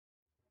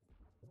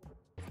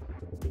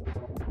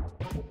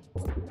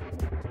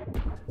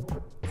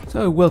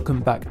So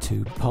welcome back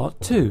to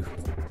part 2.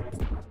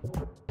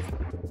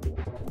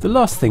 The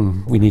last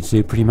thing we need to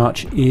do pretty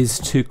much is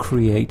to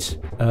create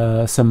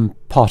some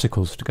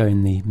particles to go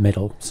in the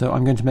middle. So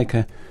I'm going to make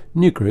a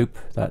new group,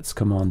 that's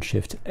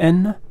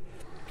Command-Shift-N.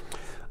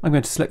 I'm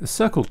going to select the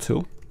circle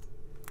tool,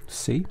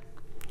 C,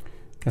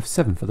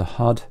 F7 for the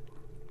HUD.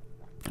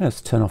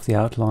 Let's turn off the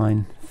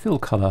outline, fill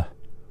colour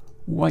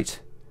white,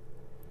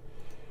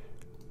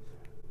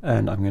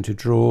 and I'm going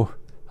to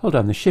hold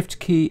down the Shift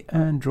key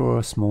and draw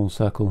a small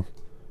circle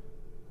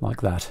like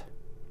that.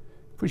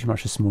 Pretty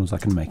much as small as I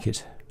can make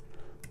it.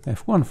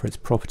 F1 for its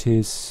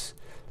properties.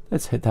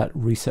 Let's hit that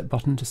reset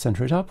button to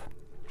centre it up.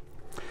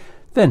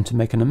 Then to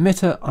make an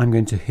emitter, I'm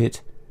going to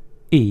hit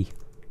E.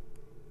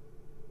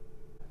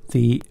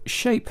 The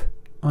shape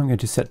I'm going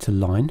to set to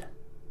line,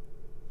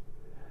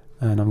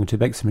 and I'm going to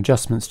make some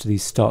adjustments to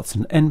these starts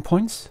and end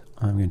points.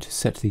 I'm going to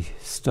set the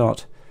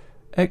start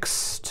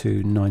X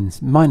to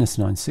minus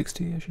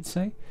 960, I should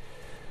say.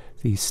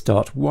 The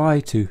start Y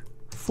to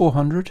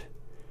 400.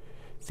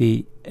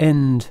 The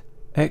end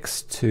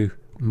X to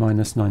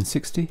minus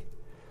 960.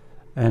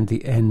 And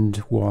the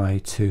end Y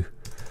to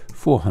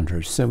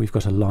 400. So we've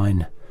got a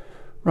line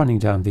running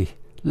down the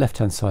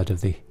left-hand side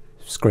of the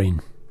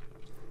screen.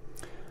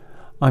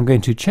 I'm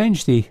going to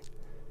change the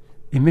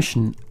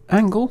emission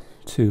angle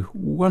to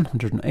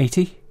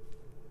 180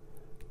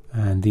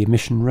 and the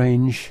emission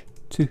range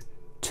to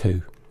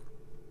 2.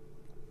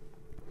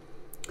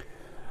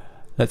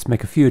 Let's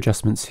make a few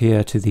adjustments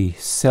here to the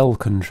cell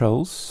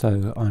controls.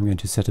 So I'm going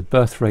to set a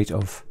birth rate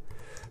of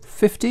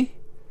 50,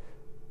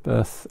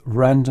 birth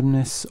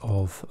randomness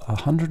of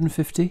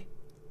 150.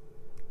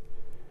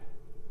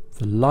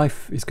 The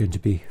life is going to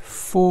be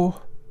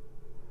 4,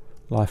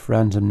 life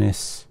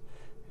randomness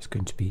is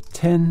going to be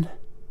 10,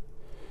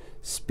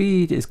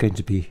 speed is going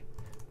to be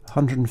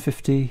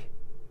 150,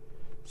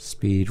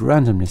 speed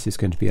randomness is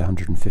going to be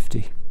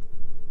 150.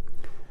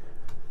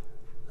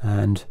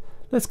 And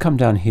let's come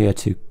down here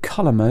to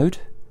colour mode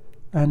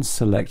and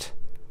select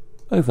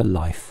over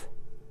life.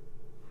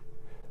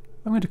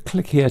 I'm going to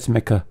click here to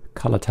make a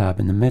colour tab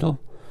in the middle,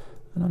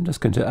 and I'm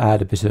just going to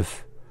add a bit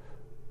of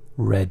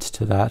red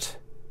to that,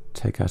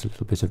 take out a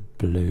little bit of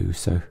blue,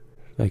 so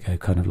they go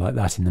kind of like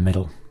that in the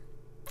middle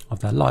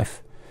of their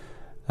life.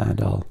 And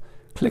I'll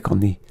click on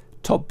the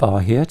top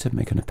bar here to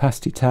make an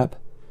opacity tab,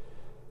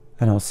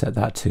 and I'll set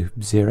that to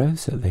 0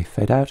 so they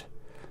fade out,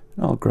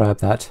 and I'll grab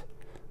that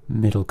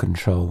middle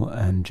control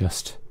and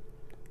just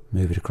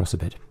move it across a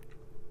bit.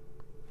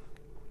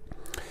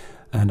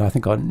 And I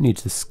think I need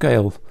the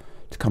scale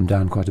to come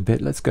down quite a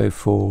bit. Let's go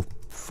for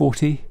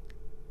 40.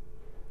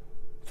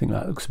 I think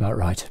that looks about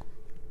right.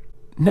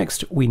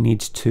 Next we need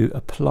to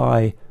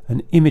apply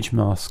an image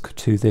mask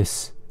to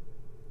this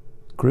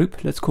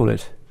group. Let's call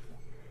it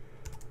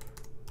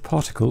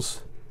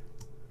particles.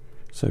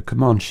 So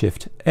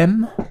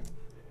Command-Shift-M.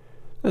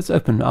 Let's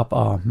open up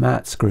our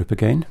mats group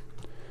again.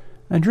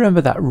 And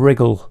remember that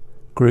wriggle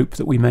group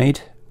that we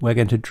made? We're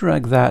going to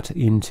drag that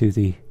into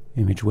the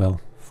image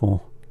well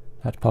for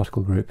that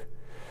particle group.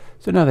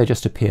 So now they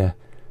just appear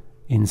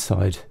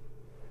inside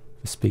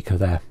the speaker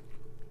there.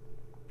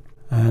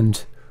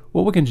 And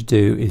what we're going to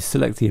do is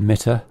select the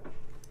emitter,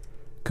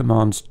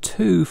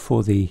 Command-2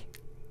 for the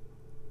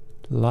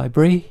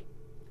library.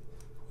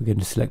 We're going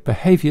to select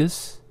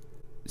behaviors,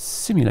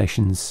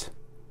 simulations,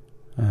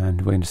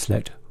 and we're going to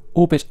select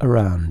orbit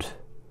around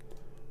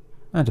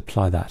and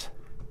apply that.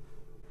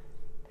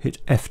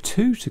 Hit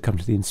F2 to come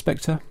to the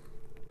inspector.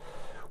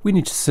 We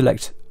need to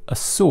select a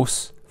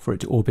source for it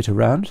to orbit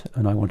around,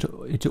 and I want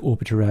it to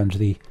orbit around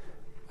the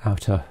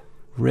outer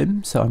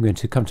rim, so I'm going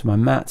to come to my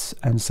mats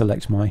and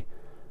select my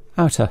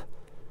outer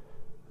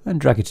and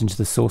drag it into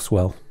the source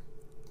well.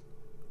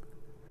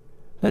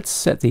 Let's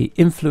set the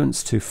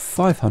influence to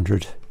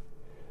 500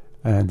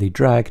 and the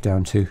drag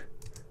down to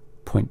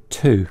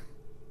 0.2.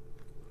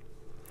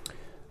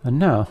 And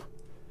now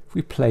if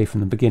we play from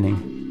the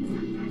beginning,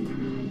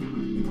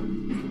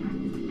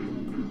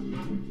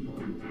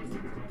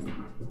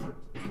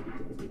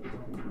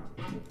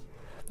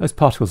 those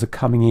particles are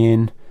coming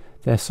in,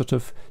 they're sort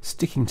of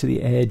sticking to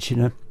the edge in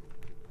an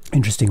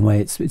interesting way.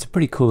 It's a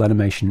pretty cool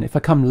animation. If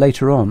I come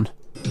later on,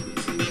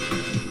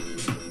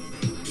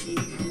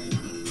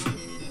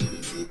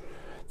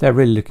 they're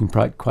really looking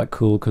quite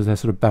cool because they're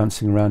sort of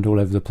bouncing around all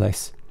over the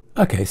place.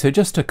 Okay, so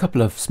just a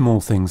couple of small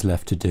things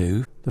left to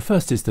do. The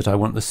first is that I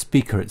want the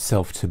speaker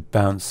itself to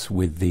bounce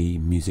with the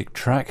music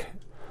track.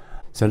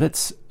 So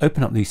let's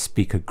open up the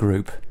speaker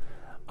group.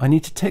 I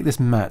need to take this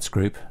mats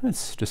group,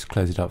 let's just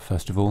close it up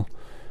first of all,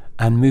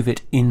 and move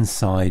it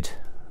inside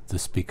the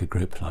speaker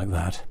group like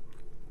that,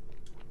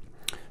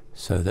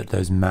 so that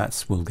those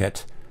mats will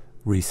get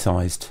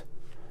resized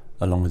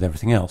along with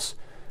everything else.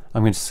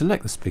 I'm going to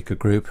select the speaker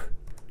group,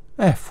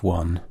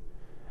 F1,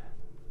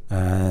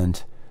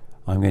 and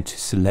I'm going to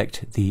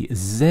select the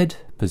Z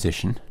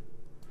position,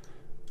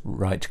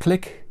 right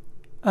click,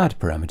 add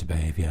parameter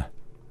behavior,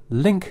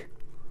 link,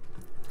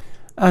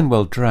 and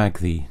we'll drag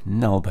the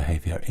null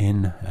behavior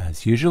in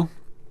as usual.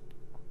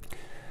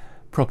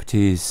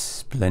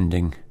 Properties,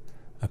 blending,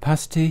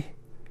 opacity,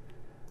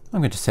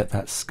 I'm going to set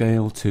that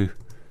scale to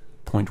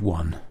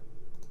 0.1.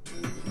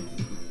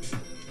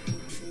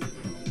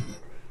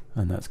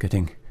 And that's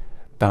getting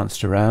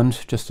bounced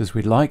around just as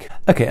we'd like.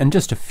 Okay, and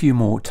just a few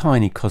more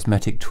tiny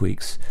cosmetic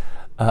tweaks.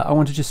 I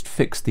want to just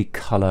fix the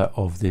color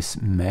of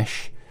this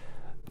mesh.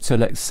 So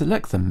let's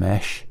select the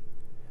mesh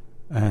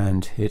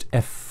and hit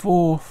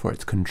F4 for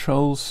its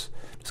controls.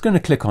 Just going to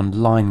click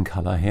on line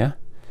color here,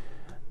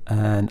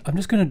 and I'm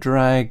just going to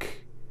drag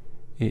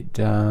it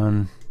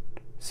down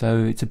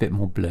so it's a bit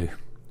more blue,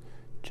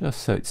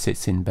 just so it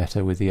sits in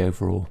better with the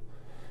overall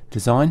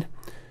design.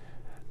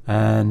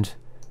 And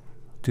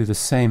do the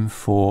same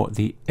for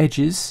the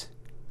edges.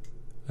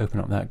 Open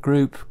up that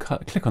group,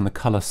 click on the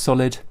color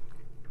solid,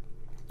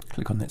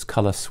 click on its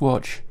color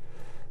swatch,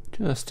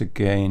 just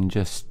again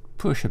just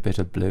push a bit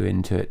of blue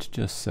into it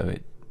just so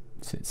it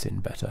sits in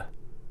better.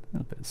 A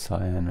little bit of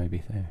cyan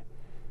maybe there,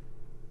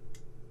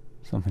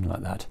 something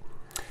like that.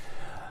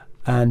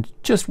 And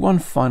just one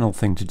final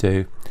thing to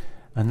do,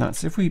 and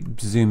that's if we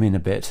zoom in a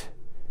bit,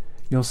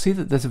 you'll see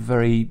that there's a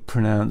very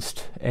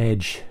pronounced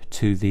edge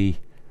to the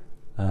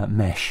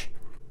mesh,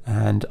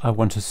 and I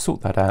want to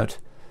sort that out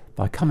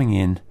by coming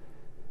in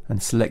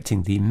and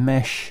selecting the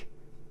mesh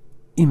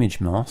image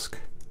mask,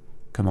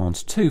 Command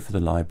 2 for the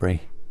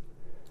library,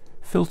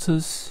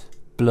 filters,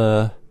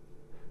 blur,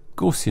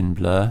 Gaussian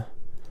blur,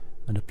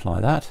 and apply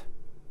that.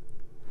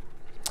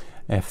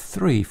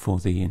 F3 for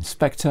the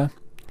inspector.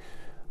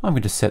 I'm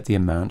going to set the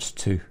amount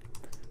to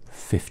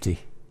 50.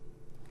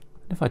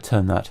 If I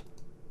turn that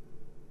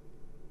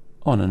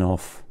on and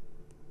off,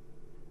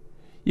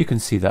 you can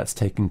see that's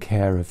taken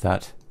care of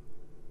that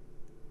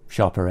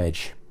sharper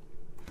edge.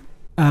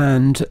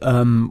 And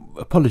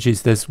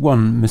apologies, there's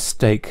one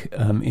mistake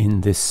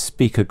in this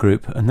speaker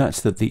group, and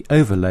that's that the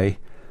overlay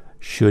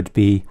should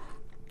be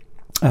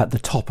at the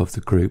top of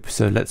the group.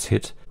 So let's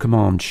hit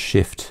Command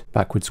Shift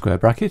backward square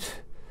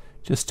bracket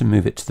just to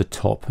move it to the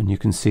top, and you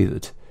can see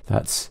that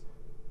that's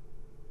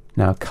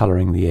now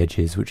colouring the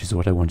edges, which is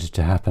what I wanted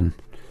to happen.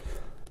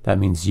 That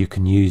means you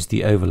can use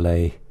the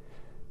overlay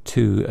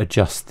to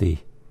adjust the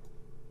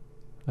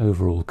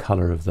overall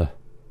colour of the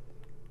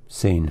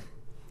scene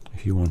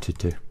if you wanted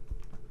to.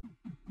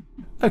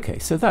 Okay,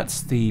 so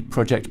that's the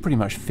project pretty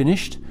much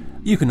finished.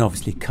 You can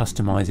obviously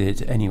customize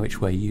it any which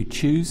way you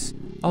choose.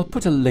 I'll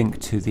put a link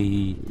to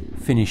the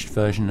finished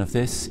version of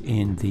this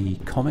in the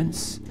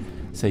comments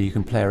so you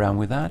can play around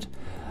with that.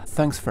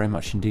 Thanks very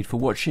much indeed for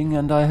watching,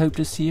 and I hope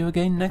to see you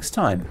again next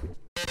time.